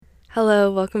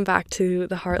Hello, welcome back to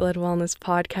the Heart-Led Wellness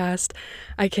Podcast.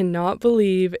 I cannot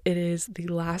believe it is the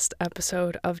last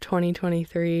episode of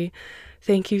 2023.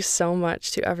 Thank you so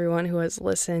much to everyone who has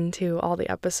listened to all the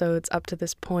episodes up to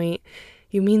this point.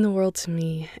 You mean the world to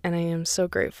me, and I am so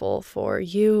grateful for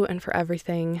you and for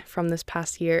everything from this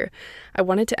past year. I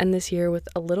wanted to end this year with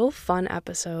a little fun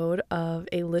episode of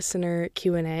a listener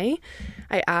Q&A.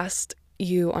 I asked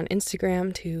you on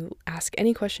Instagram to ask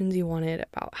any questions you wanted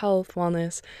about health,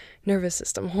 wellness, nervous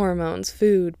system, hormones,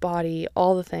 food, body,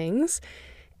 all the things.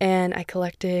 And I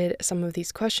collected some of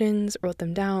these questions, wrote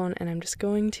them down, and I'm just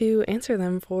going to answer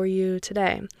them for you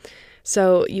today.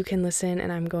 So you can listen,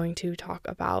 and I'm going to talk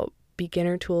about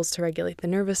beginner tools to regulate the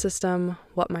nervous system,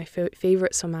 what my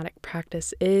favorite somatic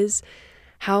practice is,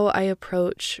 how I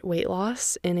approach weight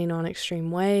loss in a non-extreme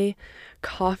way,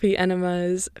 coffee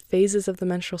enemas, phases of the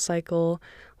menstrual cycle,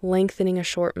 lengthening a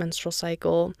short menstrual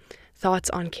cycle,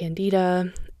 thoughts on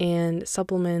candida and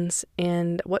supplements,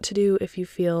 and what to do if you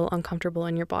feel uncomfortable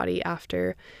in your body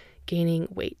after gaining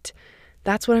weight.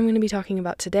 That's what I'm going to be talking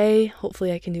about today.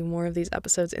 Hopefully I can do more of these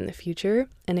episodes in the future.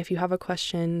 And if you have a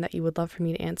question that you would love for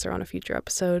me to answer on a future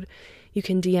episode, you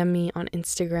can DM me on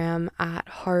Instagram at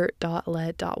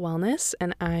heart.led.wellness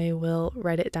and I will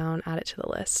write it down, add it to the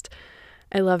list.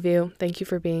 I love you. Thank you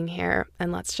for being here,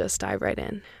 and let's just dive right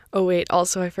in. Oh wait,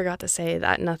 also I forgot to say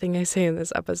that nothing I say in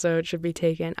this episode should be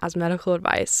taken as medical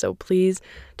advice, so please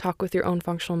talk with your own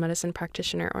functional medicine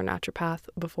practitioner or naturopath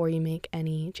before you make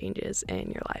any changes in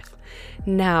your life.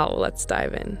 Now, let's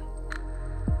dive in.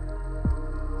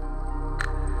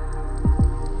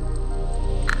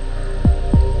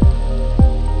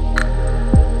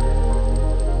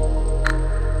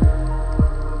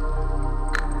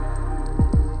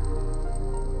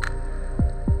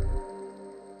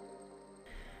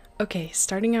 Okay,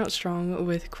 starting out strong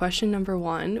with question number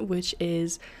 1, which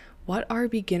is, what are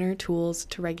beginner tools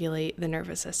to regulate the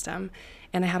nervous system?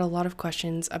 And I had a lot of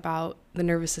questions about the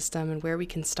nervous system and where we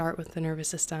can start with the nervous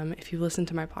system. If you listened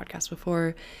to my podcast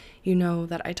before, you know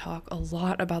that I talk a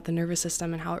lot about the nervous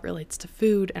system and how it relates to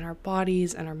food and our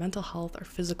bodies and our mental health, our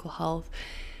physical health.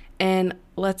 And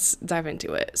let's dive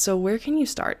into it. So where can you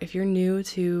start if you're new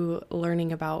to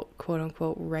learning about quote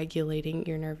unquote regulating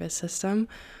your nervous system?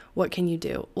 What can you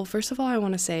do? Well, first of all, I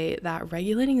want to say that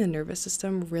regulating the nervous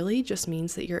system really just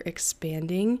means that you're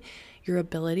expanding your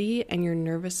ability and your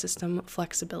nervous system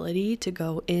flexibility to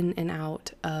go in and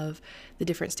out of the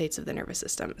different states of the nervous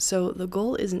system. So the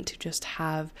goal isn't to just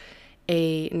have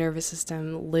a nervous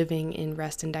system living in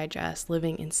rest and digest,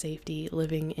 living in safety,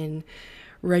 living in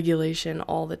regulation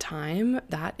all the time.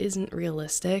 That isn't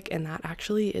realistic, and that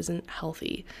actually isn't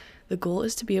healthy. The goal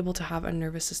is to be able to have a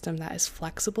nervous system that is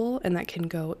flexible and that can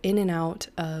go in and out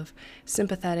of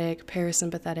sympathetic,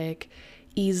 parasympathetic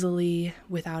easily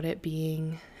without it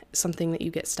being something that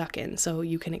you get stuck in. So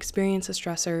you can experience a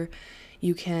stressor,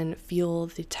 you can feel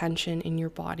the tension in your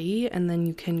body, and then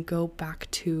you can go back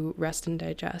to rest and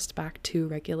digest, back to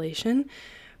regulation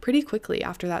pretty quickly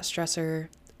after that stressor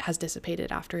has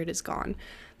dissipated, after it is gone.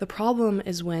 The problem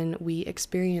is when we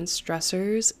experience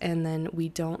stressors and then we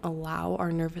don't allow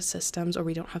our nervous systems, or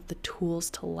we don't have the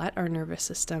tools to let our nervous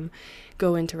system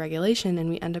go into regulation, and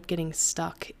we end up getting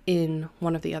stuck in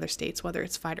one of the other states, whether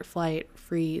it's fight or flight,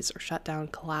 freeze, or shut down,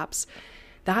 collapse.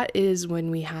 That is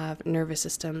when we have nervous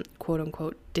system quote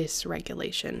unquote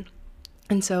dysregulation.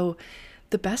 And so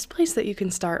the best place that you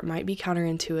can start might be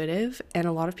counterintuitive, and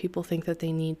a lot of people think that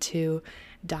they need to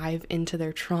dive into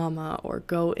their trauma or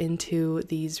go into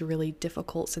these really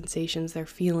difficult sensations they're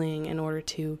feeling in order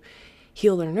to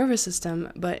heal their nervous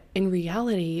system. But in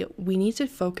reality, we need to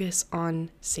focus on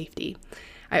safety.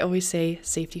 I always say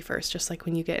safety first, just like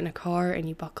when you get in a car and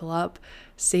you buckle up,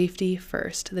 safety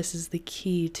first. This is the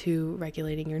key to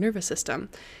regulating your nervous system.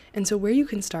 And so where you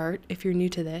can start, if you're new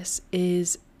to this,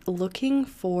 is looking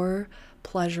for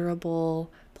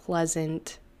pleasurable,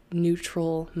 pleasant,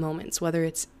 neutral moments, whether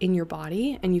it's in your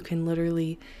body, and you can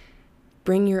literally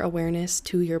bring your awareness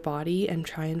to your body and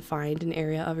try and find an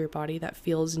area of your body that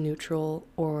feels neutral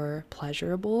or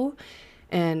pleasurable.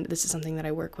 And this is something that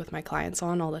I work with my clients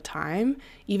on all the time.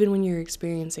 Even when you're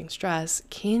experiencing stress,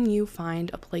 can you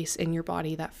find a place in your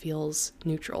body that feels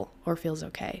neutral or feels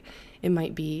okay? It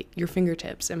might be your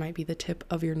fingertips, it might be the tip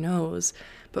of your nose,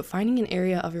 but finding an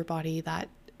area of your body that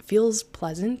feels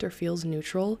pleasant or feels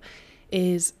neutral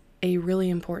is a really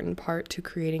important part to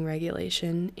creating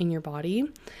regulation in your body.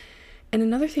 And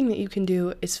another thing that you can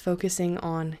do is focusing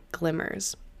on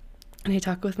glimmers. And I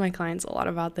talk with my clients a lot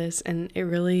about this, and it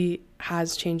really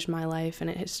has changed my life, and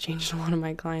it has changed a lot of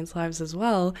my clients' lives as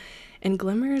well, And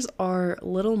glimmers are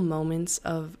little moments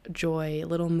of joy,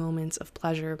 little moments of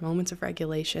pleasure, moments of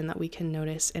regulation that we can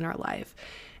notice in our life.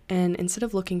 And instead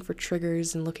of looking for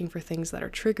triggers and looking for things that are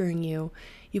triggering you,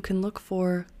 you can look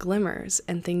for glimmers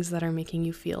and things that are making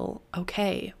you feel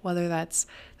okay, whether that's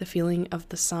the feeling of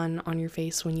the sun on your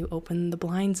face when you open the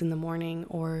blinds in the morning,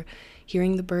 or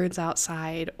hearing the birds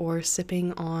outside, or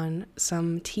sipping on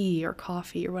some tea or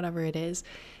coffee or whatever it is.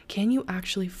 Can you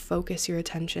actually focus your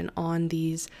attention on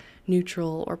these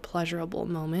neutral or pleasurable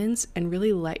moments and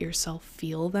really let yourself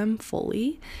feel them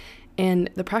fully? And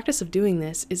the practice of doing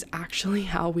this is actually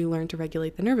how we learn to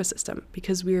regulate the nervous system,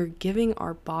 because we are giving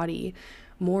our body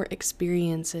more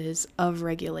experiences of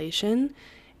regulation,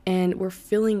 and we're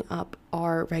filling up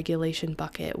our regulation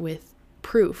bucket with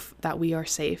proof that we are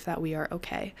safe, that we are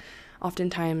okay.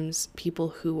 Oftentimes, people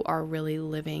who are really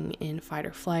living in fight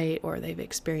or flight, or they've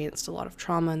experienced a lot of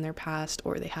trauma in their past,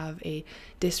 or they have a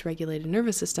dysregulated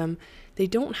nervous system, they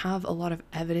don't have a lot of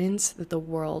evidence that the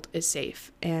world is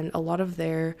safe. And a lot of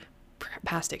their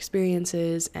past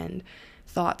experiences and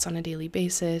thoughts on a daily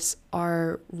basis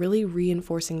are really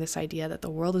reinforcing this idea that the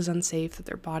world is unsafe, that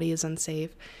their body is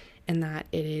unsafe, and that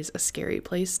it is a scary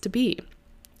place to be.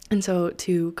 And so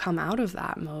to come out of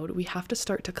that mode, we have to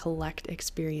start to collect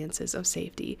experiences of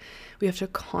safety. We have to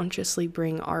consciously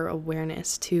bring our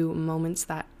awareness to moments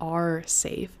that are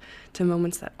safe, to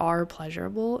moments that are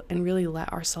pleasurable, and really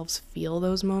let ourselves feel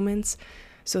those moments.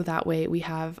 So that way we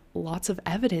have lots of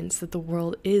evidence that the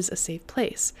world is a safe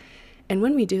place. And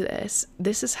when we do this,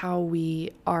 this is how we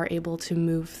are able to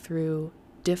move through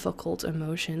difficult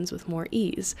emotions with more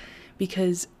ease,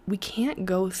 because we can't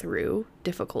go through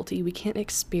difficulty, we can't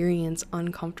experience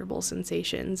uncomfortable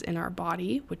sensations in our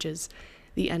body, which is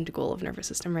the end goal of nervous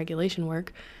system regulation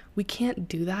work. We can't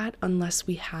do that unless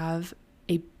we have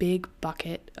a big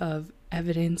bucket of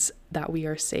evidence that we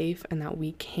are safe and that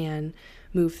we can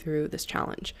move through this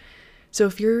challenge. So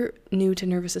if you're new to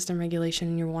nervous system regulation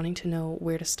and you're wanting to know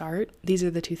where to start, these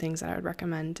are the two things that I would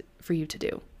recommend for you to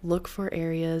do. Look for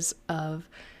areas of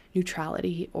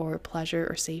neutrality or pleasure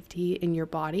or safety in your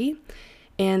body,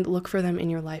 and look for them in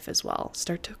your life as well.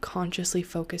 Start to consciously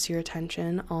focus your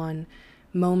attention on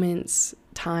moments,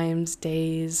 times,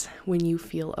 days when you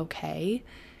feel okay,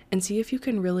 and see if you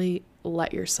can really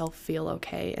let yourself feel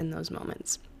okay in those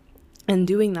moments. And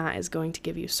doing that is going to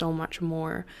give you so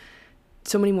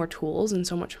many more tools and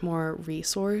so much more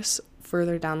resource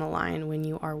further down the line when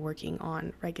you are working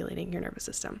on regulating your nervous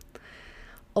system.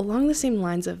 Along the same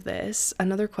lines of this,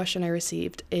 another question I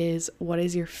received is, what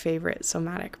is your favorite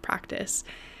somatic practice?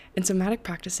 And somatic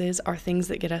practices are things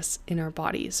that get us in our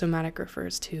body. Somatic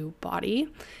refers to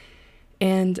body.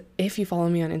 And if you follow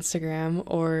me on Instagram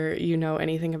or you know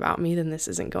anything about me, then this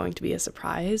isn't going to be a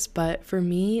surprise. But for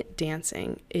me,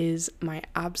 dancing is my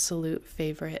absolute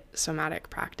favorite somatic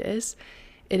practice.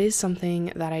 It is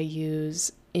something that I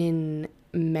use in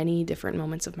many different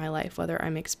moments of my life, whether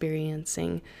I'm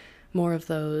experiencing more of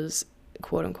those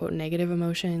quote unquote negative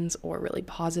emotions or really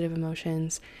positive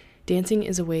emotions. Dancing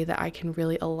is a way that I can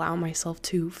really allow myself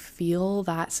to feel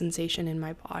that sensation in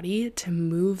my body, to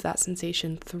move that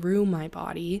sensation through my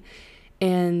body,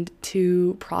 and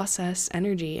to process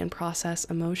energy and process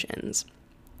emotions.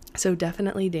 So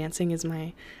definitely dancing is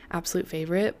my absolute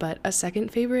favorite, but a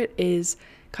second favorite is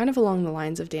kind of along the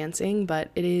lines of dancing,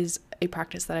 but it is a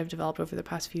practice that I've developed over the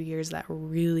past few years that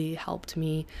really helped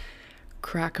me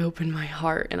crack open my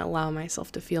heart and allow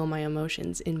myself to feel my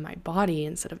emotions in my body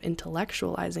instead of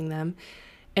intellectualizing them.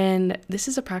 And this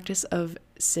is a practice of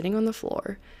sitting on the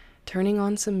floor, turning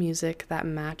on some music that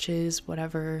matches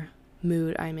whatever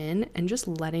mood I'm in, and just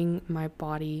letting my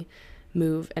body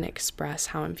move and express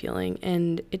how I'm feeling.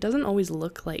 And it doesn't always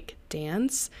look like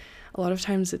dance. A lot of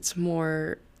times it's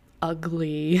more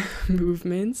ugly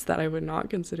movements that I would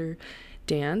not consider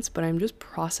dance, but I'm just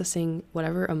processing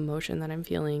whatever emotion that I'm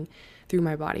feeling through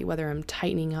my body, whether I'm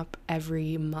tightening up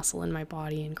every muscle in my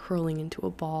body and curling into a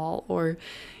ball, or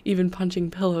even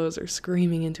punching pillows or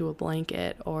screaming into a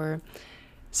blanket, or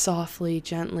softly,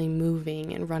 gently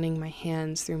moving and running my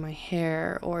hands through my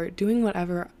hair, or doing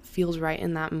whatever feels right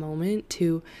in that moment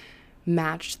to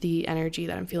match the energy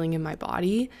that I'm feeling in my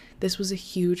body. This was a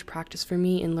huge practice for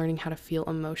me in learning how to feel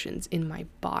emotions in my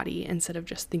body instead of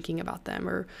just thinking about them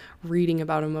or reading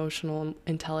about emotional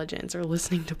intelligence or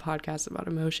listening to podcasts about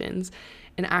emotions,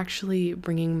 and actually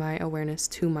bringing my awareness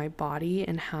to my body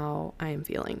and how I am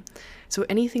feeling. So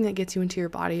anything that gets you into your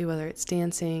body, whether it's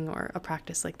dancing or a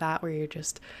practice like that where you're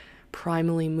just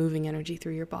primally moving energy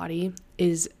through your body,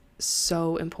 is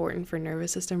so important for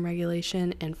nervous system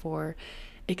regulation and for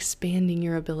expanding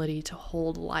your ability to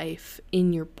hold life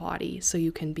in your body so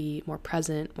you can be more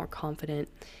present, more confident,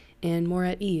 and more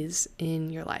at ease in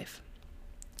your life.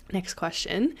 Next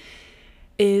question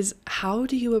is, how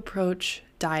do you approach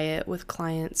diet with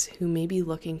clients who may be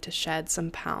looking to shed some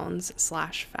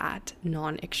pounds/fat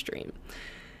non-extreme?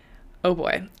 Oh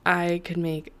boy, I could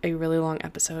make a really long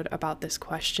episode about this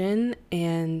question.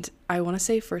 And I want to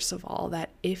say, first of all,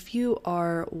 that if you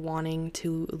are wanting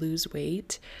to lose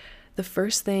weight, the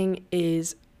first thing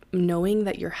is knowing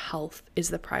that your health is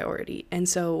the priority. And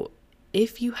so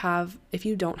if you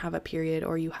don't have a period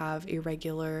or you have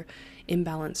irregular,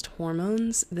 imbalanced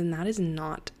hormones, then that is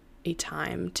not a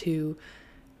time to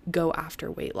go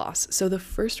after weight loss. So the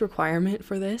first requirement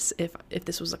for this, if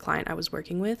this was a client I was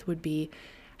working with, would be,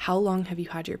 how long have you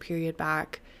had your period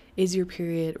back? Is your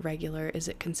period regular? Is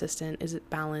it consistent? Is it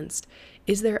balanced?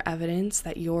 Is there evidence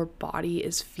that your body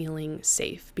is feeling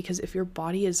safe? Because if your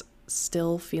body is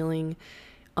still feeling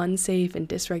unsafe and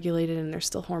dysregulated and there's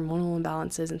still hormonal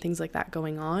imbalances and things like that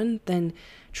going on, then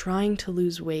trying to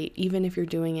lose weight, even if you're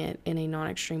doing it in a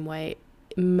non-extreme way,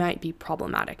 might be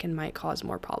problematic and might cause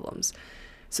more problems.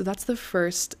 So that's the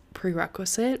first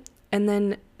prerequisite. And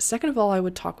then second of all, I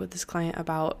would talk with this client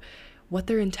about what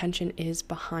their intention is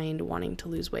behind wanting to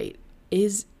lose weight.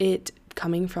 Is it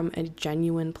coming from a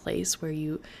genuine place where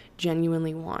you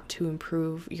genuinely want to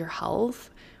improve your health?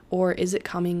 Or is it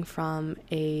coming from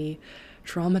a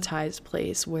traumatized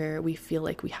place where we feel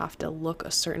like we have to look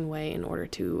a certain way in order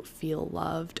to feel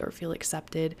loved or feel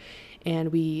accepted,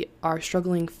 and we are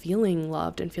struggling feeling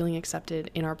loved and feeling accepted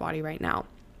in our body right now?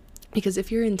 Because if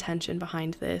your intention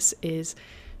behind this is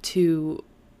to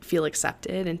feel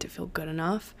accepted and to feel good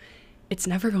enough, it's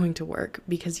never going to work,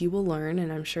 because you will learn,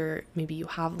 and I'm sure maybe you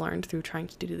have learned through trying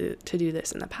to do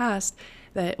this in the past,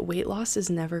 that weight loss is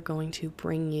never going to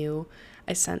bring you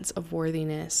a sense of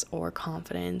worthiness or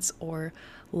confidence or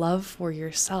love for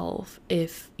yourself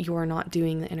if you're not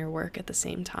doing the inner work at the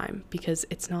same time, because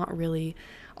it's not really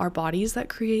our bodies that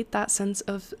create that sense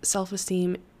of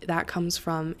self-esteem. That comes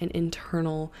from an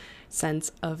internal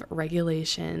sense of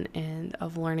regulation and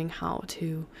of learning how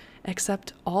to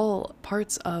accept all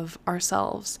parts of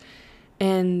ourselves.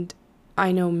 And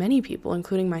I know many people,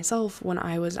 including myself, when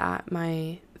I was at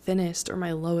my thinnest or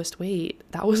my lowest weight,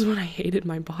 that was when I hated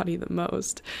my body the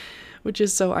most, which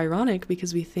is so ironic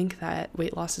because we think that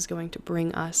weight loss is going to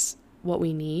bring us what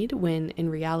we need, when in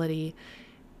reality,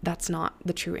 that's not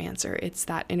the true answer. It's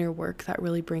that inner work that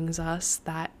really brings us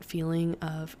that feeling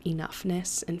of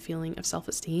enoughness and feeling of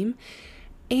self-esteem.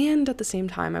 And at the same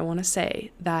time, I want to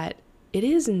say that it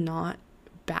is not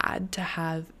bad to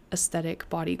have aesthetic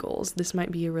body goals. This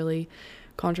might be a really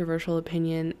controversial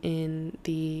opinion in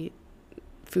the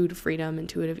food freedom,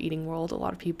 intuitive eating world. A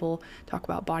lot of people talk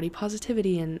about body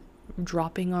positivity and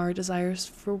dropping our desires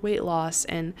for weight loss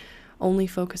and only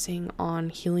focusing on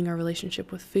healing our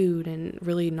relationship with food and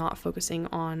really not focusing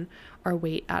on our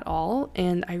weight at all.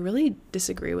 And I really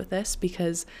disagree with this,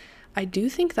 because I do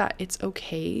think that it's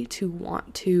okay to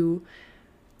want to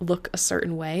look a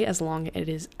certain way as long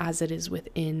as it is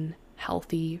within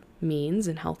healthy means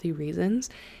and healthy reasons.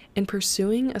 And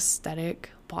pursuing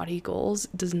aesthetic body goals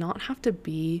does not have to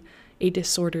be a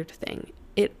disordered thing.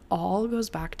 It all goes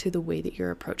back to the way that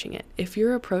you're approaching it. If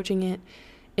you're approaching it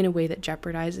in a way that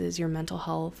jeopardizes your mental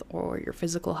health or your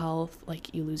physical health,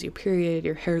 like you lose your period,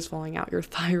 your hair's falling out, your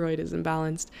thyroid is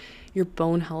imbalanced, your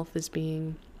bone health is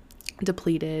being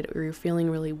depleted, or you're feeling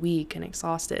really weak and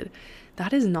exhausted,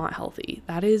 that is not healthy.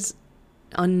 That is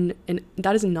not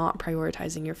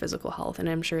prioritizing your physical health, and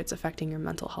I'm sure it's affecting your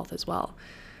mental health as well.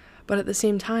 But at the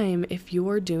same time, if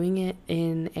you're doing it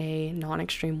in a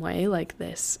non-extreme way, like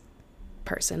this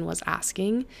person was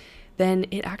asking, then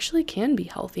it actually can be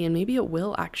healthy, and maybe it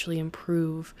will actually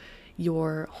improve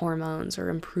your hormones or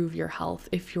improve your health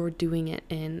if you're doing it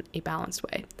in a balanced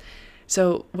way.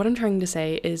 So what I'm trying to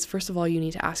say is, first of all, you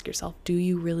need to ask yourself, do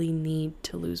you really need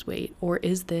to lose weight? Or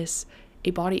is this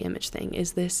a body image thing?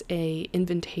 Is this a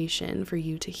invitation for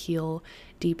you to heal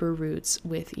deeper roots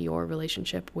with your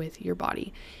relationship with your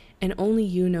body? And only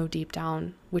you know deep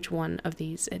down which one of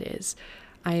these it is.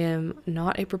 I am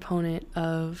not a proponent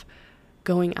of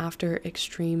going after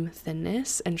extreme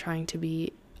thinness and trying to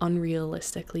be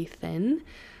unrealistically thin.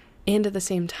 And at the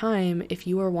same time, if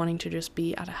you are wanting to just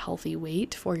be at a healthy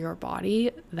weight for your body,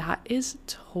 that is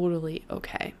totally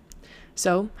okay.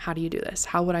 So how do you do this?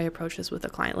 How would I approach this with a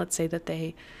client? Let's say that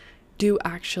they do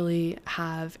actually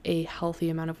have a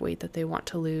healthy amount of weight that they want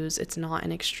to lose. It's not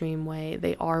an extreme way.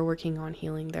 They are working on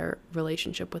healing their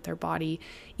relationship with their body,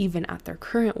 even at their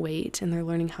current weight, and they're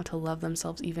learning how to love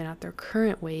themselves even at their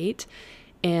current weight.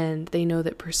 And they know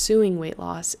that pursuing weight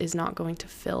loss is not going to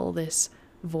fill this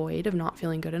void of not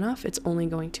feeling good enough. It's only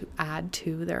going to add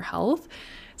to their health.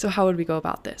 So how would we go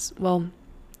about this? Well,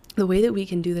 the way that we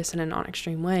can do this in a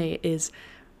non-extreme way is,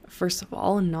 first of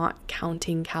all, not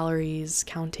counting calories,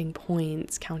 counting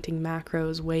points, counting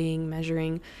macros, weighing,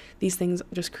 measuring. These things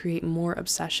just create more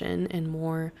obsession and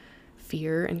more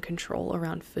fear and control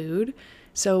around food.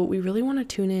 So we really want to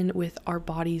tune in with our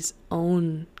body's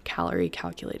own calorie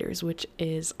calculators, which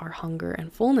is our hunger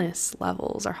and fullness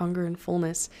levels, our hunger and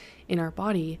fullness in our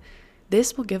body.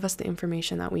 This will give us the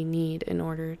information that we need in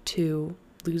order to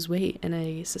lose weight in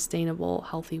a sustainable,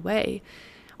 healthy way.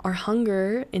 Our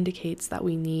hunger indicates that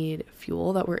we need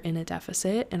fuel, that we're in a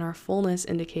deficit, and our fullness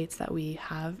indicates that we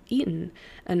have eaten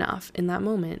enough in that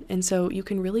moment. And so you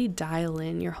can really dial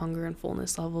in your hunger and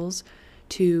fullness levels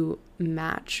to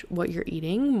match what you're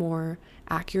eating more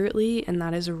accurately, and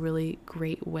that is a really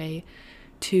great way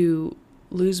to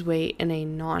lose weight in a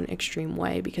non-extreme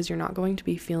way, because you're not going to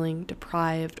be feeling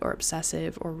deprived or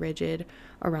obsessive or rigid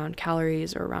around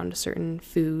calories or around certain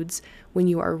foods when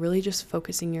you are really just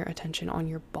focusing your attention on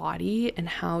your body and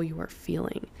how you are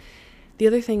feeling. The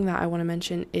other thing that I want to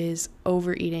mention is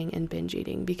overeating and binge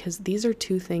eating, because these are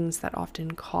two things that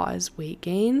often cause weight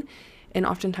gain. And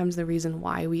oftentimes the reason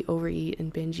why we overeat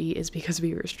and binge eat is because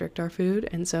we restrict our food.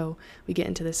 And so we get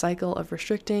into this cycle of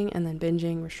restricting and then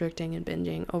binging, restricting and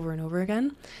binging over and over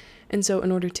again. And so in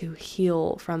order to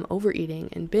heal from overeating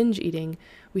and binge eating,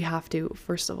 we have to,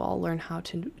 first of all, learn how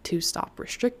to stop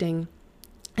restricting.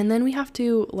 And then we have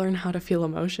to learn how to feel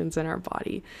emotions in our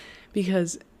body,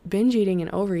 because binge eating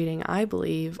and overeating, I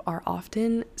believe, are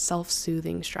often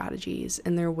self-soothing strategies,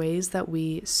 and they're ways that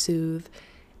we soothe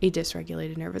a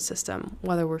dysregulated nervous system,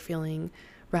 whether we're feeling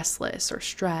restless or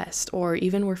stressed, or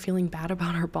even we're feeling bad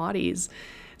about our bodies.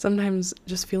 Sometimes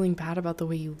just feeling bad about the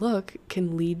way you look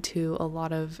can lead to a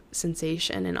lot of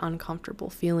sensation and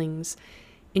uncomfortable feelings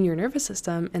in your nervous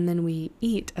system, and then we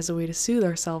eat as a way to soothe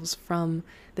ourselves from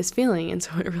this feeling. And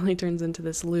so it really turns into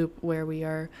this loop where we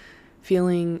are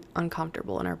feeling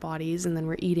uncomfortable in our bodies, and then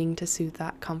we're eating to soothe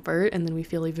that comfort, and then we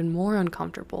feel even more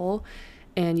uncomfortable.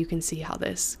 And you can see how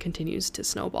this continues to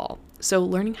snowball. So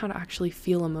learning how to actually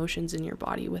feel emotions in your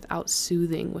body without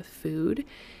soothing with food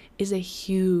is a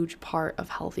huge part of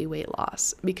healthy weight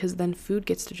loss, because then food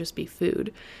gets to just be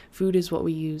food. Food is what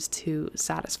we use to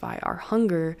satisfy our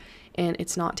hunger, and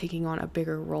it's not taking on a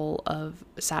bigger role of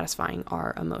satisfying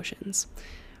our emotions.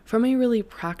 From a really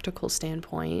practical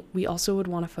standpoint, we also would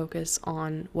want to focus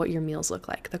on what your meals look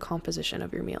like, the composition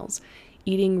of your meals.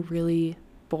 Eating really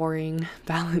boring,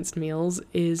 balanced meals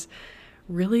is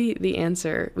really the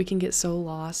answer. We can get so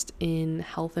lost in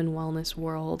health and wellness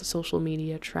world, social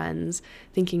media trends,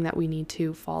 thinking that we need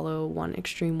to follow one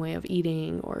extreme way of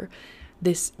eating, or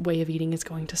this way of eating is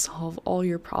going to solve all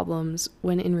your problems,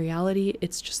 when in reality,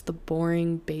 it's just the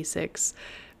boring basics,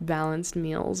 balanced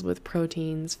meals with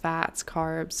proteins, fats,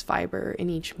 carbs, fiber in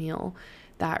each meal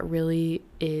that really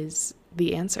is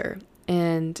the answer.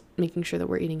 And making sure that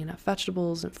we're eating enough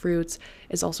vegetables and fruits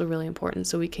is also really important,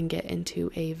 so we can get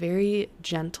into a very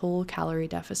gentle calorie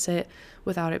deficit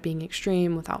without it being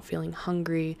extreme, without feeling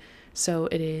hungry, so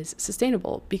it is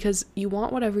sustainable. Because you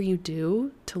want whatever you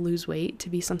do to lose weight to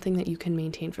be something that you can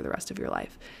maintain for the rest of your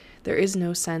life. There is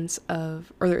no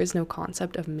there is no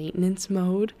concept of maintenance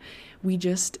mode. We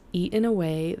just eat in a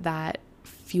way that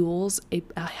fuels a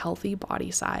healthy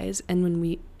body size, and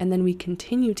then we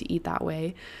continue to eat that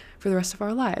way for the rest of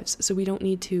our lives. So we don't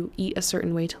need to eat a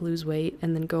certain way to lose weight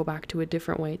and then go back to a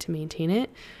different way to maintain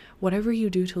it. Whatever you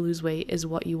do to lose weight is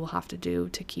what you will have to do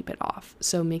to keep it off.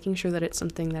 So making sure that it's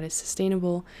something that is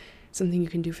sustainable, something you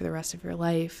can do for the rest of your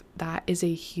life, that is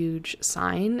a huge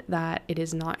sign that it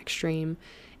is not extreme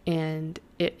and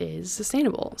it is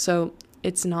sustainable. So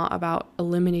it's not about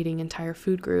eliminating entire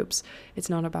food groups.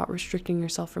 It's not about restricting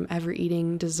yourself from ever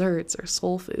eating desserts or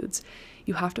soul foods.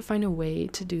 You have to find a way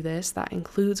to do this that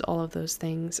includes all of those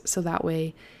things, so that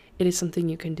way it is something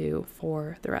you can do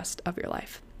for the rest of your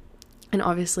life. And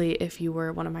obviously, if you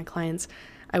were one of my clients,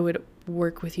 I would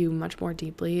work with you much more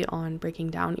deeply on breaking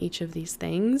down each of these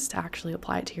things to actually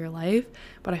apply it to your life.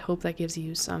 But I hope that gives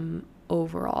you some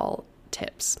overall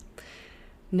tips.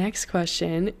 Next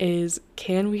question is,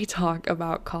 can we talk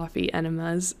about coffee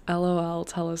enemas? LOL,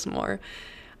 tell us more.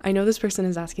 I know this person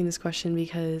is asking this question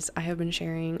because I have been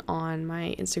sharing on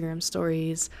my Instagram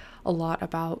stories a lot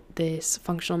about this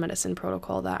functional medicine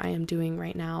protocol that I am doing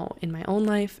right now in my own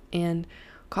life, and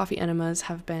coffee enemas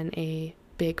have been a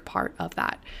big part of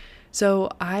that. So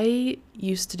I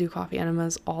used to do coffee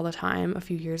enemas all the time a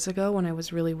few years ago when I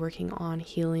was really working on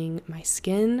healing my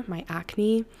skin, my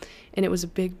acne, and it was a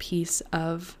big piece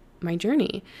of my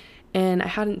journey. And I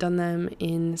hadn't done them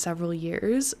in several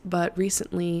years, but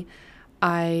recently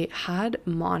I had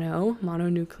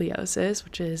mononucleosis,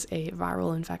 which is a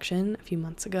viral infection a few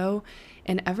months ago.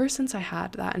 And ever since I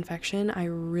had that infection, I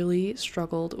really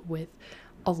struggled with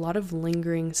a lot of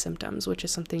lingering symptoms, which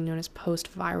is something known as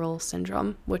post-viral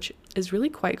syndrome, which is really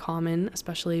quite common,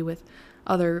 especially with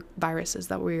other viruses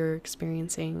that we're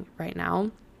experiencing right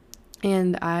now.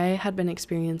 And I had been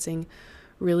experiencing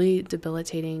really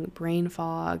debilitating brain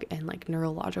fog and like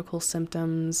neurological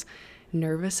symptoms,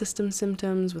 nervous system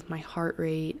symptoms with my heart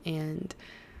rate, and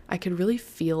I could really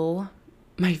feel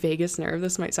my vagus nerve.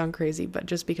 This might sound crazy, but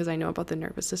just because I know about the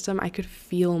nervous system, I could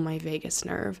feel my vagus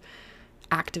nerve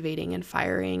activating and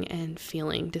firing and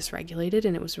feeling dysregulated,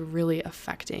 and it was really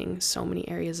affecting so many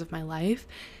areas of my life.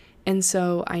 And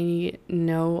so I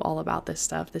know all about this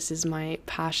stuff. This is my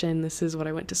passion. This is what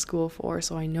I went to school for.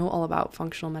 So I know all about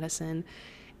functional medicine.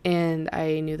 And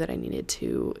I knew that I needed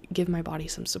to give my body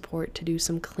some support, to do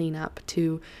some cleanup,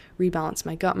 to rebalance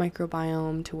my gut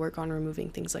microbiome, to work on removing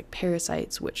things like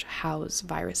parasites, which house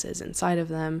viruses inside of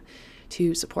them,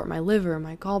 to support my liver,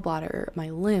 my gallbladder, my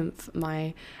lymph,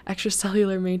 my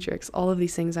extracellular matrix. All of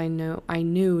these things I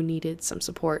knew needed some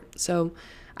support. So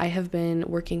I have been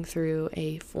working through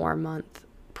a 4-month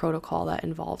protocol that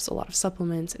involves a lot of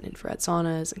supplements and infrared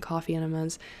saunas and coffee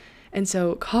enemas. And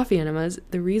so coffee enemas,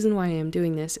 the reason why I am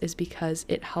doing this is because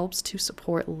it helps to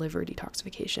support liver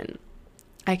detoxification.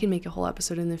 I can make a whole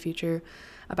episode in the future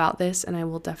about this, and I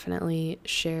will definitely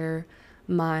share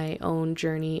my own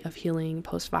journey of healing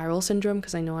post-viral syndrome,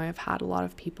 because I know I have had a lot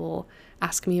of people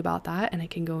ask me about that, and I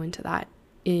can go into that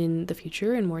in the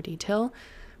future in more detail.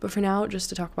 But for now, just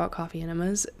to talk about coffee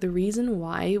enemas, the reason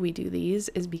why we do these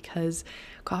is because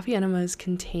coffee enemas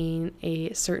contain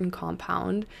a certain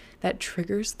compound that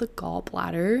triggers the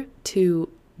gallbladder to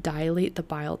dilate the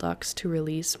bile ducts to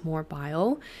release more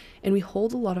bile. And we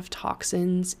hold a lot of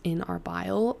toxins in our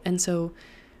bile. And so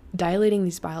dilating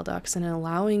these bile ducts and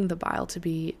allowing the bile to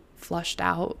be flushed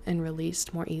out and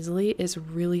released more easily is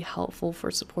really helpful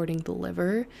for supporting the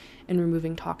liver and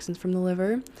removing toxins from the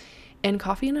liver. And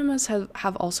coffee enemas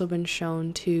have also been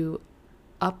shown to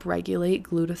upregulate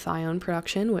glutathione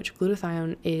production, which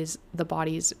glutathione is the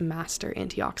body's master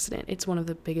antioxidant. It's one of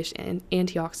the biggest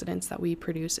antioxidants that we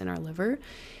produce in our liver.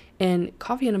 And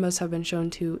coffee enemas have been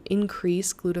shown to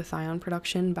increase glutathione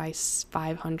production by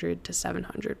 500 to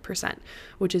 700%,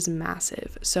 which is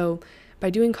massive. So by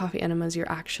doing coffee enemas,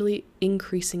 you're actually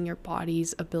increasing your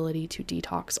body's ability to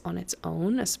detox on its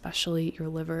own, especially your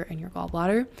liver and your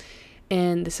gallbladder.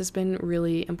 And this has been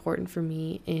really important for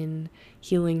me in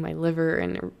healing my liver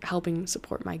and helping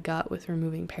support my gut with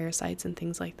removing parasites and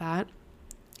things like that.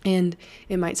 And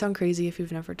it might sound crazy if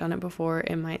you've never done it before.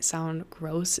 It might sound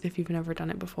gross if you've never done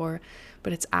it before,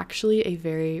 but it's actually a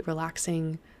very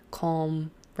relaxing,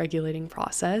 calm, regulating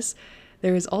process.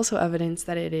 There is also evidence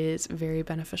that it is very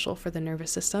beneficial for the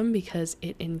nervous system because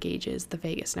it engages the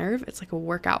vagus nerve. It's like a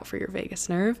workout for your vagus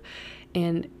nerve,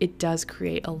 and it does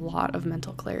create a lot of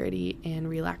mental clarity and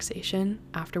relaxation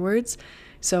afterwards.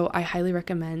 So I highly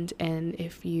recommend, and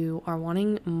if you are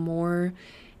wanting more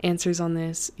answers on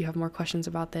this, you have more questions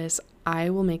about this,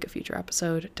 I will make a future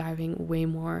episode diving way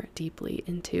more deeply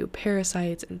into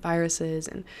parasites and viruses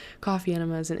and coffee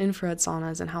enemas and infrared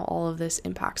saunas and how all of this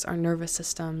impacts our nervous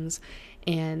systems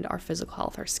and our physical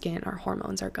health, our skin, our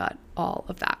hormones, our gut, all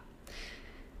of that.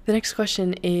 The next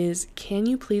question is, can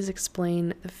you please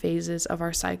explain the phases of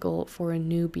our cycle for a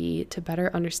newbie to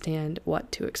better understand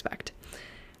what to expect?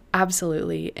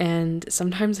 Absolutely. And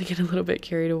sometimes I get a little bit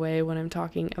carried away when I'm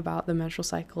talking about the menstrual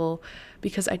cycle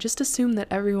because I just assume that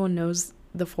everyone knows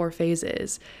the 4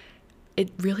 phases.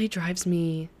 It really drives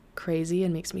me crazy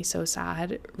and makes me so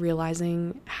sad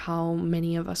realizing how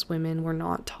many of us women were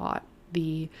not taught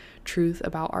the truth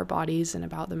about our bodies and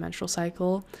about the menstrual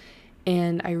cycle.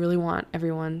 And I really want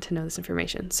everyone to know this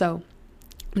information. So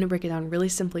I'm going to break it down really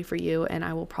simply for you, and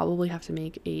I will probably have to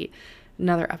make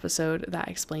another episode that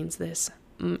explains this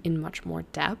in much more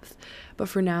depth. But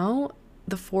for now,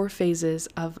 the 4 phases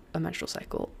of a menstrual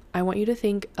cycle. I want you to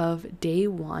think of day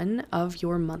 1 of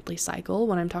your monthly cycle.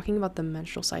 When I'm talking about the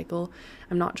menstrual cycle,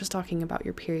 I'm not just talking about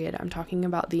your period. I'm talking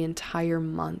about the entire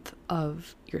month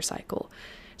of your cycle.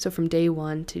 So from day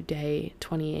 1 to day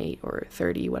 28 or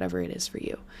 30, whatever it is for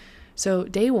you. So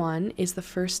day 1 is the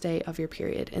first day of your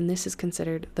period, and this is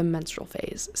considered the menstrual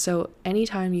phase. So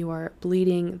anytime you are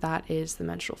bleeding, that is the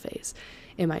menstrual phase.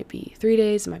 It might be 3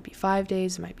 days, it might be 5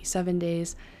 days, it might be 7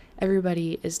 days.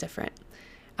 Everybody is different.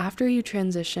 After you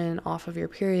transition off of your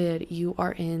period, you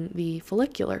are in the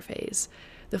follicular phase.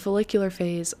 The follicular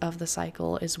phase of the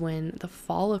cycle is when the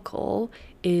follicle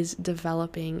is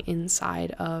developing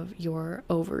inside of your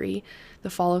ovary. The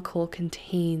follicle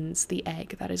contains the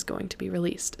egg that is going to be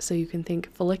released. So you can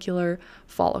think follicular,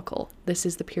 follicle. This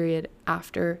is the period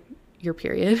after your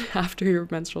period, after your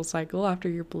menstrual cycle, after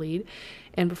your bleed,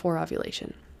 and before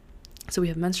ovulation. So we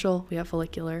have menstrual, we have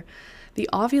follicular. The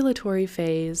ovulatory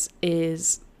phase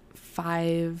is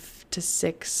 5 to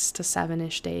 6 to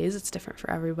 7-ish days. It's different for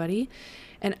everybody.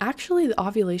 And actually, the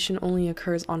ovulation only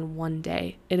occurs on one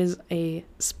day. It is a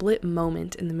split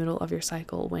moment in the middle of your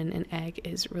cycle when an egg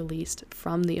is released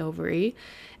from the ovary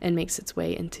and makes its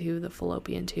way into the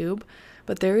fallopian tube.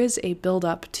 But there is a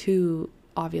buildup to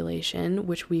ovulation,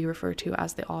 which we refer to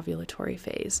as the ovulatory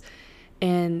phase.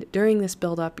 And during this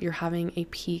buildup, you're having a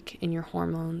peak in your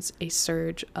hormones, a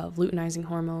surge of luteinizing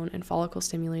hormone and follicle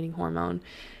stimulating hormone,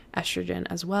 estrogen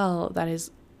as well, that is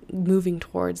moving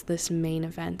towards this main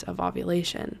event of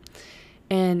ovulation.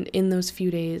 And in those few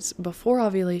days before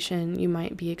ovulation, you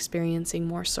might be experiencing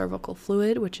more cervical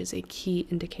fluid, which is a key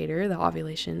indicator that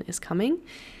ovulation is coming.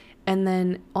 And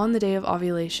then on the day of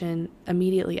ovulation,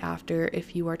 immediately after,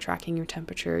 if you are tracking your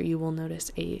temperature, you will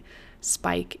notice a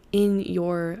spike in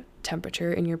your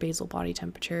temperature, in your basal body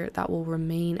temperature, that will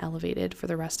remain elevated for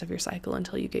the rest of your cycle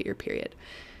until you get your period.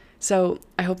 So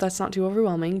I hope that's not too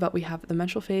overwhelming, but we have the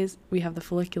menstrual phase, we have the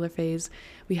follicular phase,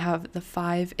 we have the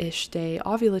 5-ish day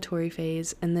ovulatory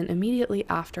phase, and then immediately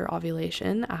after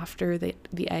ovulation, after the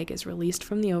egg is released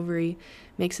from the ovary,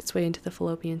 makes its way into the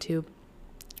fallopian tube,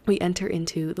 we enter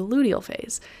into the luteal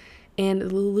phase. And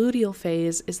the luteal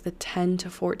phase is the 10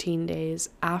 to 14 days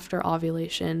after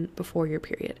ovulation before your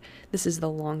period. This is the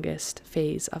longest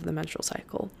phase of the menstrual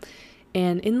cycle.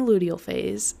 And in the luteal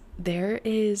phase, there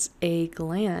is a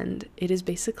gland. It is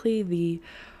basically the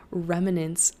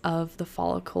remnants of the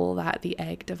follicle that the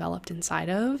egg developed inside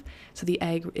of. So the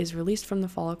egg is released from the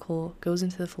follicle, goes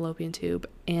into the fallopian tube,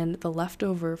 and the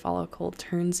leftover follicle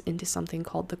turns into something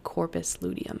called the corpus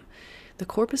luteum. The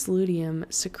corpus luteum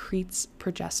secretes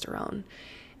progesterone,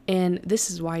 and this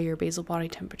is why your basal body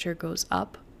temperature goes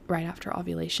up right after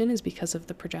ovulation, is because of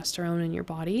the progesterone in your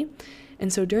body.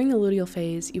 And so during the luteal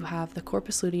phase, you have the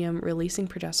corpus luteum releasing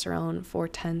progesterone for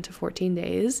 10 to 14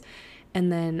 days,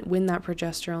 and then when that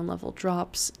progesterone level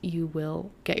drops, you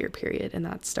will get your period, and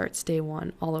that starts day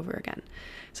one all over again.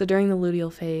 So during the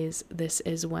luteal phase, this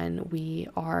is when we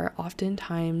are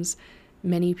oftentimes,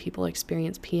 many people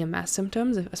experience PMS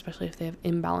symptoms, especially if they have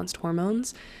imbalanced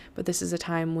hormones, but this is a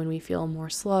time when we feel more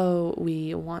slow,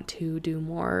 we want to do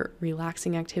more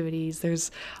relaxing activities. There's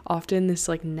often this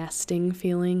like nesting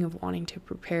feeling of wanting to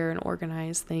prepare and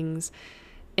organize things,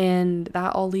 and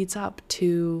that all leads up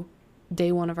to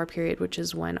day one of our period, which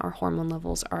is when our hormone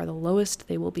levels are the lowest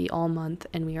they will be all month,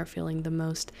 and we are feeling the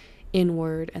most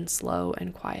inward and slow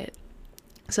and quiet.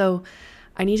 So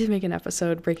I need to make an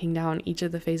episode breaking down each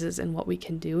of the phases and what we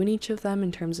can do in each of them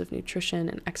in terms of nutrition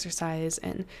and exercise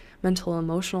and mental,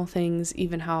 emotional things,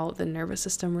 even how the nervous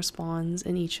system responds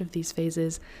in each of these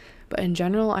phases. But in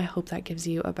general, I hope that gives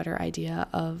you a better idea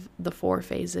of the 4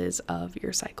 phases of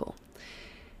your cycle.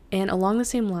 And along the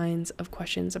same lines of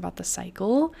questions about the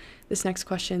cycle, this next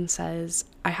question says,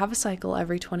 I have a cycle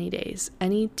every 20 days.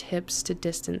 Any tips to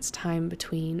distance time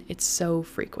between? It's so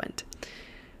frequent.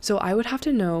 So I would have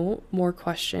to know more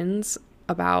questions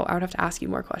I would have to ask you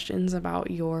more questions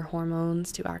about your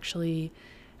hormones to actually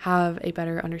have a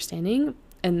better understanding.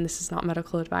 And this is not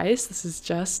medical advice. This is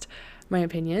just my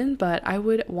opinion, but I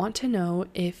would want to know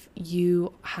if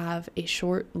you have a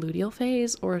short luteal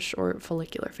phase or a short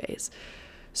follicular phase.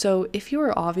 So if you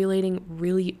are ovulating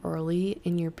really early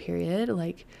in your period,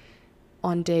 like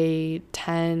on day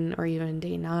 10 or even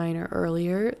day 9 or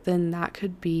earlier, then that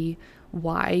could be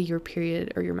why your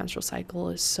period or your menstrual cycle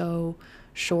is so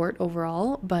short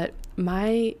overall. But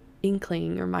my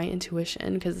inkling or my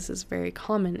intuition, because this is very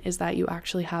common, is that you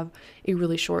actually have a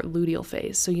really short luteal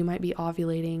phase. So you might be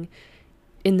ovulating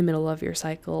in the middle of your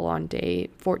cycle on day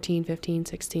 14, 15,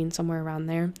 16, somewhere around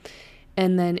there.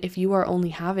 And then if you are only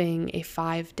having a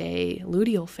 5-day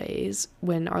luteal phase,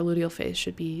 when our luteal phase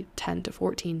should be 10 to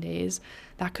 14 days,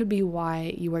 that could be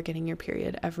why you are getting your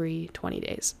period every 20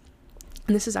 days.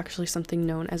 And this is actually something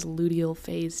known as luteal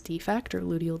phase defect or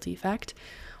luteal defect,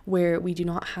 where we do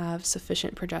not have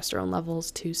sufficient progesterone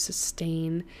levels to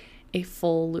sustain a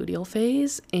full luteal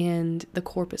phase, and the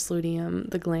corpus luteum,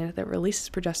 the gland that releases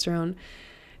progesterone,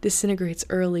 disintegrates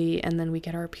early, and then we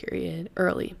get our period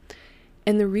early.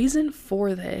 And the reason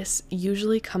for this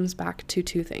usually comes back to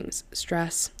 2 things: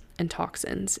 stress and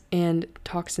toxins. And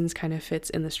toxins kind of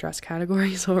fits in the stress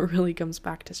category, so it really comes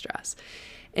back to stress.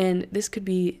 And this could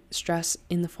be stress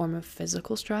in the form of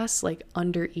physical stress, like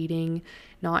under eating,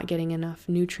 not getting enough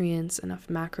nutrients, enough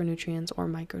macronutrients or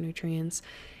micronutrients.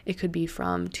 It could be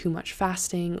from too much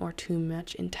fasting or too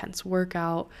much intense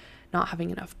workout, not having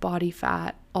enough body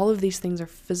fat. All of these things are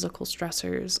physical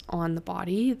stressors on the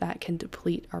body that can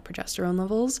deplete our progesterone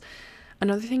levels.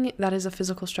 Another thing that is a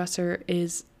physical stressor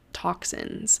is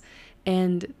toxins.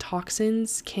 And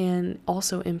toxins can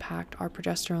also impact our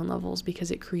progesterone levels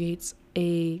because it creates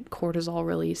a cortisol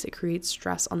release. It creates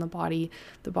stress on the body.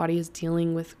 The body is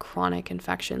dealing with chronic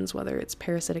infections, whether it's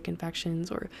parasitic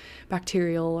infections or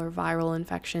bacterial or viral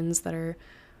infections that are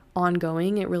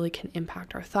ongoing. It really can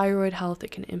impact our thyroid health.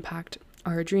 It can impact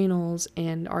our adrenals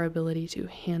and our ability to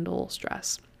handle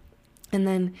stress. And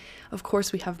then, of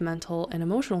course, we have mental and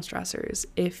emotional stressors.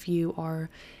 If you are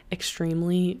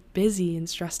extremely busy and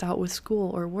stressed out with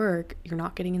school or work, you're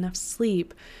not getting enough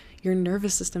sleep, your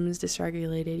nervous system is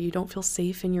dysregulated, you don't feel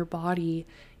safe in your body,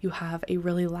 you have a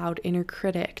really loud inner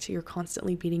critic, you're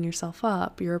constantly beating yourself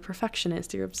up, you're a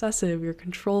perfectionist, you're obsessive, you're a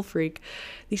control freak.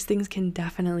 These things can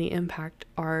definitely impact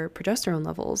our progesterone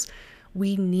levels.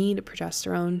 We need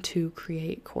progesterone to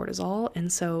create cortisol,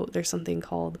 and so there's something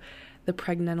called the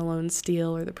pregnenolone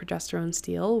steal or the progesterone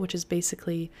steal, which is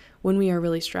basically when we are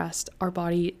really stressed, our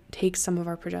body takes some of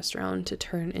our progesterone to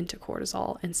turn into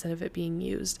cortisol instead of it being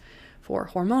used for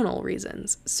hormonal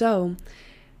reasons. So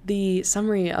the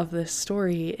summary of this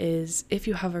story is if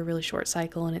you have a really short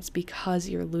cycle and it's because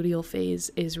your luteal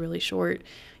phase is really short,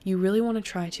 you really want to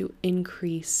try to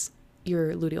increase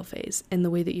your luteal phase. And the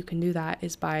way that you can do that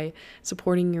is by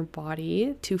supporting your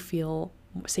body to feel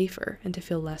safer and to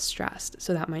feel less stressed.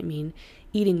 So that might mean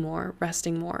eating more,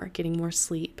 resting more, getting more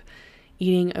sleep,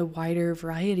 eating a wider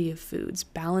variety of foods,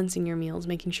 balancing your meals,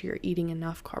 making sure you're eating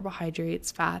enough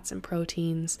carbohydrates, fats, and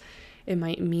proteins. It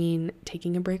might mean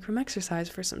taking a break from exercise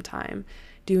for some time,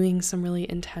 doing some really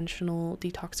intentional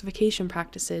detoxification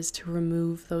practices to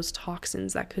remove those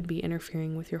toxins that could be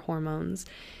interfering with your hormones,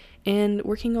 and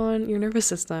working on your nervous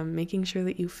system, making sure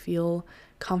that you feel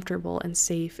comfortable and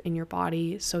safe in your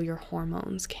body so your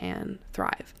hormones can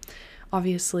thrive.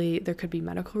 Obviously, there could be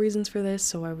medical reasons for this,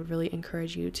 so I would really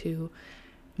encourage you to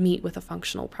meet with a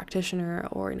functional practitioner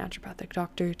or a naturopathic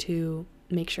doctor to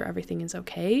make sure everything is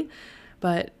okay.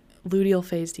 But luteal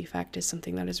phase defect is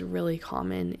something that is really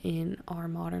common in our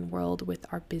modern world with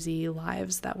our busy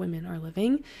lives that women are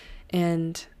living,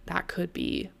 and that could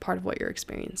be part of what you're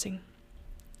experiencing.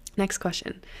 Next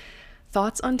question.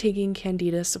 Thoughts on taking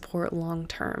Candida support long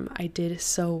term? I did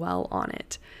so well on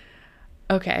it.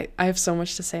 Okay, I have so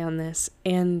much to say on this.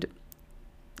 And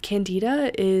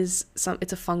Candida it's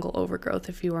a fungal overgrowth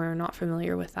if you are not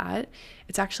familiar with that.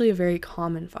 It's actually a very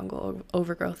common fungal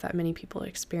overgrowth that many people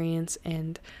experience,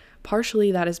 and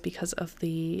partially that is because of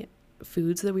the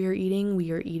foods that we are eating.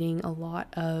 We are eating a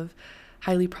lot of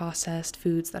highly processed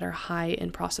foods that are high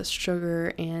in processed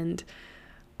sugar and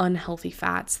unhealthy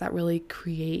fats that really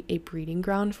create a breeding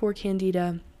ground for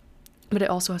Candida, but it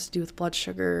also has to do with blood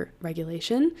sugar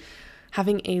regulation.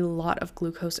 Having a lot of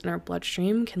glucose in our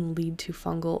bloodstream can lead to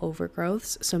fungal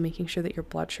overgrowths, so making sure that your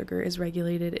blood sugar is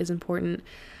regulated is important.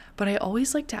 But I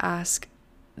always like to ask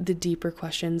the deeper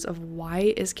questions of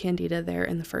why is Candida there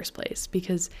in the first place?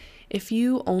 Because if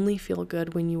you only feel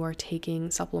good when you are taking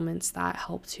supplements that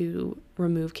help to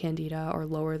remove Candida or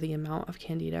lower the amount of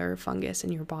Candida or fungus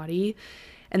in your body,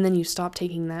 and then you stop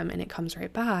taking them and it comes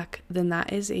right back, then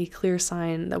that is a clear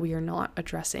sign that we are not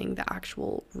addressing the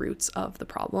actual roots of the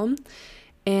problem.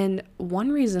 And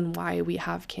one reason why we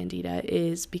have Candida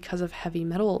is because of heavy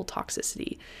metal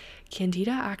toxicity.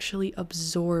 Candida actually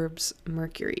absorbs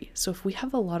mercury. So if we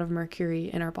have a lot of mercury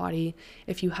in our body,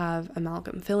 if you have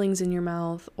amalgam fillings in your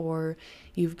mouth or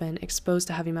you've been exposed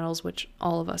to heavy metals, which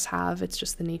all of us have, it's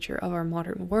just the nature of our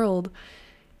modern world,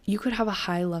 you could have a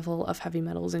high level of heavy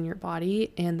metals in your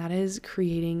body, and that is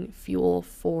creating fuel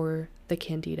for the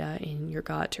Candida in your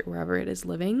gut or wherever it is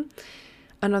living.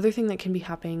 Another thing that can be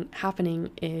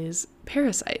happening is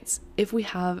parasites. If we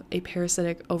have a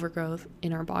parasitic overgrowth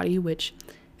in our body, which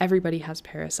everybody has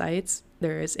parasites,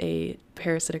 there is a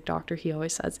parasitic doctor, he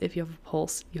always says, if you have a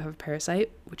pulse, you have a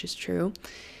parasite, which is true.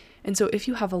 And so if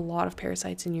you have a lot of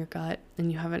parasites in your gut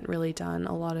and you haven't really done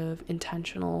a lot of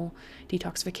intentional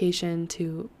detoxification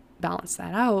to balance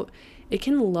that out, it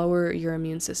can lower your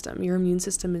immune system. Your immune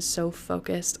system is so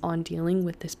focused on dealing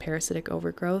with this parasitic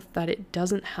overgrowth that it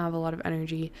doesn't have a lot of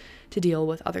energy to deal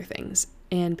with other things.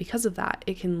 And because of that,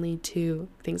 it can lead to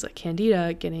things like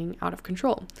Candida getting out of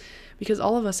control. Because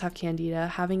all of us have Candida,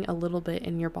 having a little bit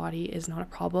in your body is not a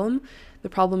problem. The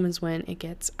problem is when it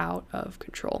gets out of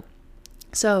control.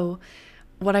 So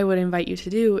what I would invite you to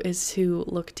do is to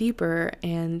look deeper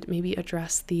and maybe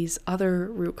address these other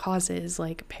root causes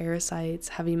like parasites,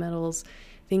 heavy metals,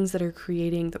 things that are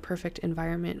creating the perfect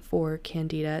environment for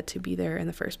candida to be there in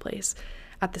the first place.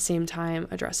 At the same time,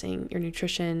 addressing your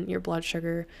nutrition, your blood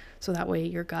sugar, so that way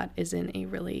your gut is in a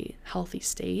really healthy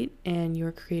state and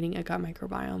you're creating a gut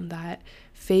microbiome that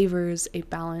favors a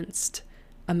balanced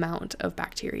amount of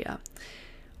bacteria.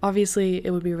 Obviously,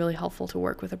 it would be really helpful to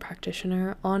work with a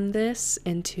practitioner on this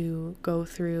and to go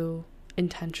through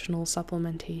intentional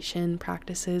supplementation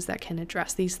practices that can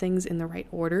address these things in the right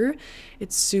order.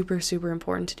 It's super, super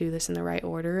important to do this in the right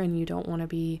order, and you don't want to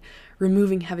be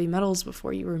removing heavy metals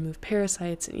before you remove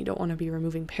parasites, and you don't want to be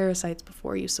removing parasites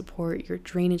before you support your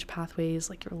drainage pathways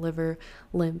like your liver,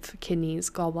 lymph,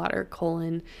 kidneys, gallbladder,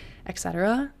 colon,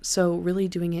 etc. So really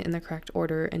doing it in the correct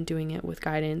order and doing it with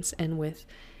guidance and with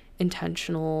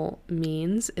intentional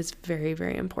means is very,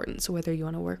 very important. So whether you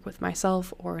want to work with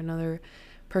myself or another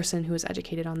person who is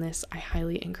educated on this, I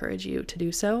highly encourage you to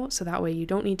do so. So that way you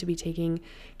don't need to be taking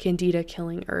candida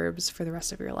killing herbs for the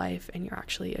rest of your life and you're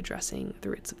actually addressing the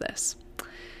roots of this.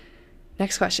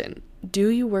 Next question. Do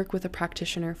you work with a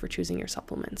practitioner for choosing your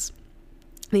supplements?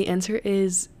 The answer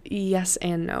is yes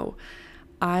and no.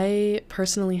 I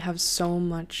personally have so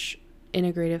much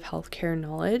integrative healthcare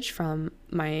knowledge from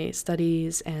my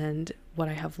studies and what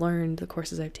I have learned, the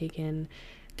courses I've taken,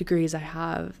 degrees I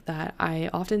have, that I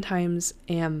oftentimes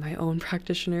am my own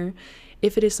practitioner.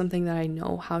 If it is something that I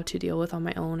know how to deal with on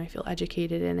my own, I feel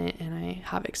educated in it and I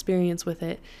have experience with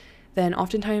it, then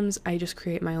oftentimes I just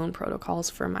create my own protocols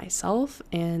for myself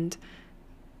and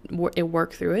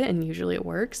work through it, and usually it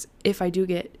works. If I do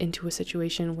get into a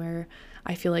situation where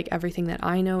I feel like everything that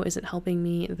I know isn't helping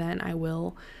me, then I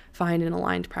will find an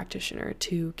aligned practitioner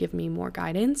to give me more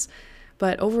guidance.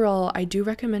 But overall, I do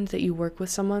recommend that you work with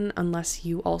someone unless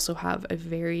you also have a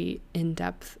very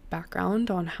in-depth background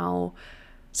on how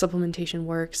supplementation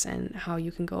works and how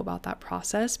you can go about that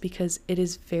process, because it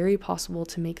is very possible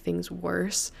to make things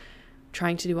worse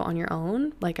trying to do it on your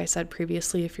own. Like I said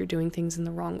previously, if you're doing things in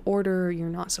the wrong order, you're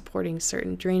not supporting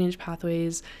certain drainage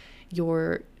pathways,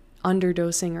 you're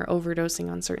underdosing or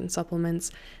overdosing on certain supplements,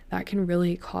 that can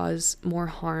really cause more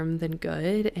harm than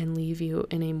good and leave you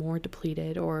in a more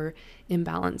depleted or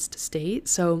imbalanced state.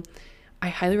 So I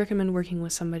highly recommend working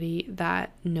with somebody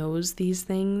that knows these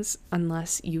things,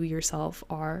 unless you yourself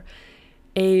are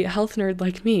a health nerd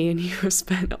like me and you have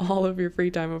spent all of your free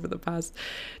time over the past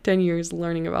 10 years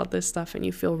learning about this stuff and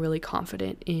you feel really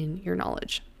confident in your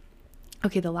knowledge.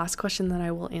 Okay, the last question that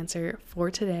I will answer for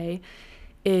today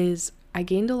is, I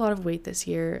gained a lot of weight this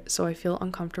year, so I feel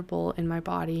uncomfortable in my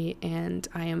body and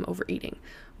I am overeating.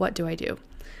 What do I do?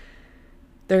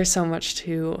 There's so much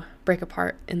to break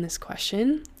apart in this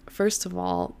question. First of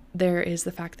all, there is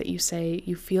the fact that you say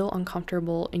you feel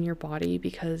uncomfortable in your body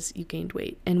because you gained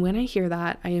weight. And when I hear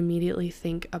that, I immediately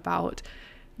think about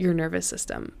your nervous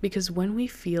system, because when we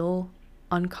feel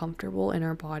uncomfortable in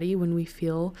our body, when we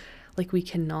feel like we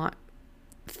cannot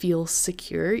feel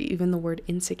secure, even the word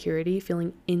insecurity,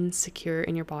 feeling insecure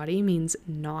in your body means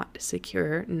not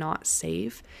secure, not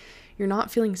safe. You're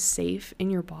not feeling safe in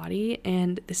your body,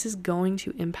 and this is going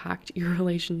to impact your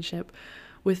relationship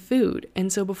with food.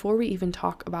 And so before we even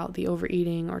talk about the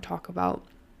overeating or talk about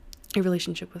a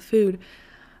relationship with food,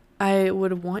 I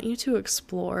would want you to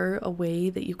explore a way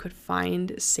that you could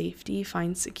find safety,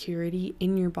 find security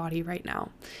in your body right now.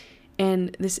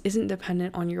 And this isn't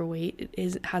dependent on your weight.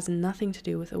 It has nothing to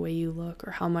do with the way you look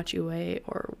or how much you weigh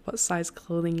or what size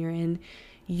clothing you're in.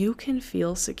 You can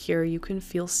feel secure, you can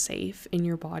feel safe in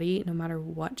your body no matter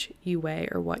what you weigh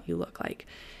or what you look like.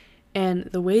 And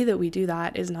the way that we do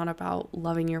that is not about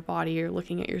loving your body or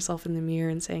looking at yourself in the mirror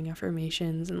and saying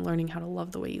affirmations and learning how to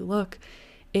love the way you look.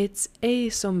 It's a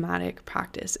somatic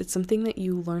practice. It's something that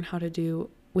you learn how to do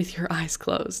with your eyes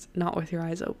closed, not with your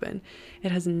eyes open.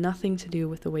 It has nothing to do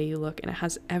with the way you look, and it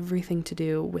has everything to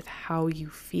do with how you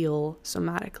feel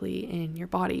somatically in your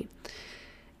body.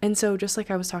 And so just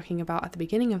like I was talking about at the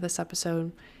beginning of this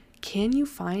episode, can you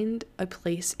find a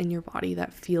place in your body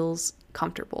that feels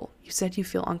comfortable? You said you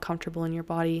feel uncomfortable in your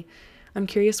body. I'm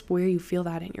curious where you feel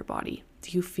that in your body.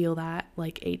 Do you feel that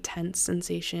like a tense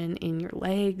sensation in your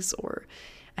legs, or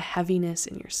a heaviness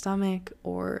in your stomach,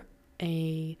 or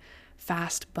a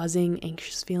fast buzzing,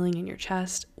 anxious feeling in your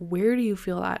chest? Where do you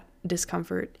feel that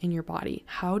discomfort in your body?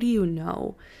 How do you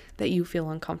know that you feel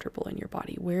uncomfortable in your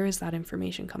body? Where is that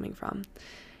information coming from?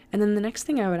 And then the next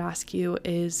thing I would ask you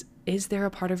is there a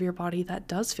part of your body that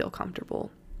does feel comfortable?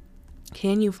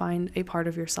 Can you find a part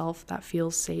of yourself that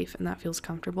feels safe and that feels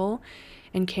comfortable?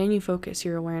 And can you focus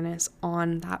your awareness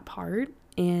on that part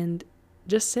and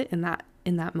just sit in that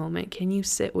in that moment? Can you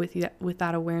sit with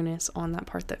that awareness on that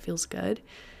part that feels good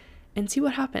and see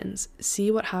what happens?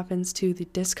 See what happens to the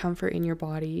discomfort in your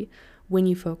body when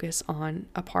you focus on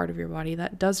a part of your body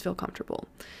that does feel comfortable.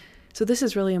 So this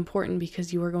is really important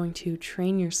because you are going to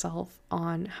train yourself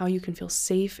on how you can feel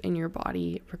safe in your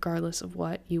body regardless of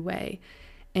what you weigh.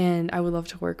 And I would love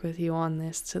to work with you on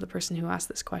this, to the person who asked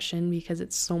this question, because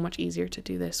it's so much easier to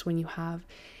do this when you have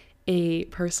a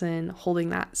person holding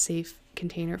that safe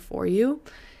container for you.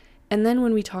 And then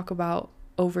when we talk about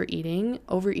overeating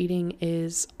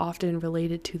is often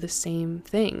related to the same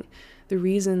thing. The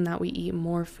reason that we eat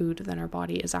more food than our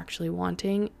body is actually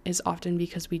wanting is often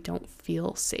because we don't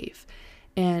feel safe.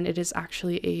 And it is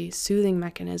actually a soothing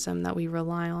mechanism that we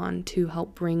rely on to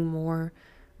help bring more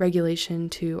regulation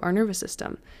to our nervous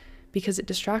system, because it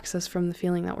distracts us from the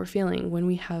feeling that we're feeling. When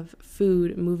we have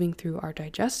food moving through our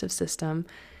digestive system,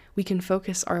 we can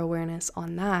focus our awareness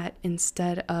on that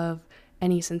instead of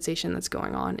any sensation that's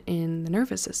going on in the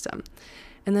nervous system.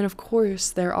 And then, of course,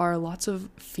 there are lots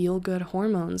of feel-good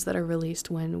hormones that are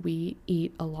released when we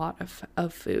eat a lot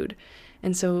of food.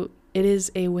 And so it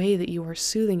is a way that you are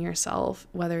soothing yourself,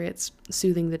 whether it's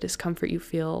soothing the discomfort you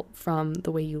feel from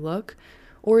the way you look,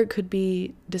 or it could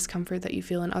be discomfort that you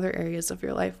feel in other areas of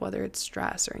your life, whether it's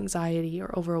stress or anxiety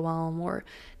or overwhelm or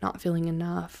not feeling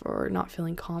enough or not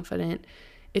feeling confident.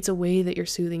 It's a way that you're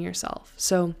soothing yourself.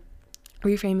 So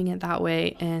reframing it that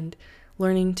way and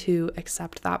learning to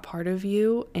accept that part of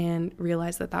you and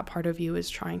realize that that part of you is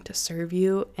trying to serve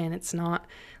you, and it's not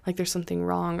like there's something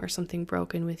wrong or something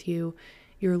broken with you.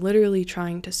 You're literally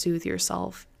trying to soothe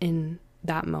yourself in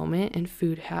that moment, and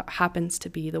food happens to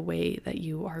be the way that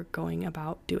you are going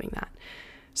about doing that.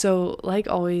 So like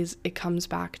always, it comes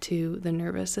back to the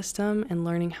nervous system and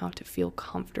learning how to feel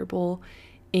comfortable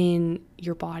in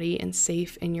your body and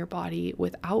safe in your body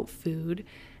without food.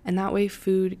 And that way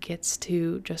food gets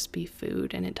to just be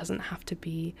food, and it doesn't have to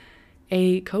be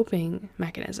a coping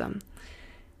mechanism.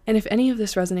 And if any of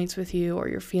this resonates with you, or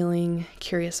you're feeling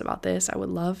curious about this, I would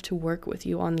love to work with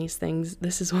you on these things.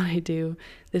 This is what I do.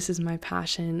 This is my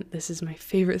passion. This is my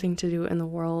favorite thing to do in the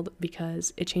world,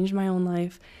 because it changed my own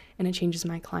life and it changes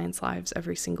my clients' lives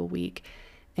every single week.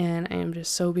 And I am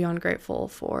just so beyond grateful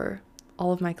for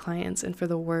all of my clients and for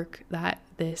the work that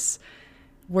this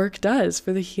work does,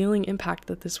 for the healing impact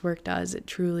that this work does. It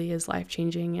truly is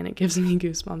life-changing, and it gives me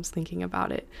goosebumps thinking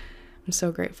about it. I'm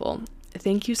so grateful.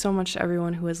 Thank you so much to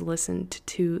everyone who has listened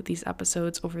to these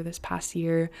episodes over this past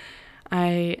year.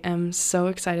 I am so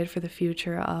excited for the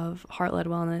future of Heart-Led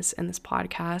Wellness and this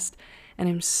podcast, and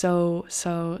I'm so,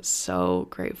 so, so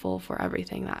grateful for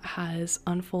everything that has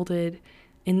unfolded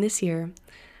in this year.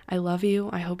 I love you.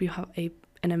 I hope you have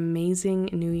an amazing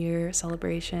New Year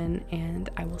celebration, and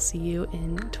I will see you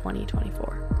in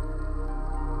 2024.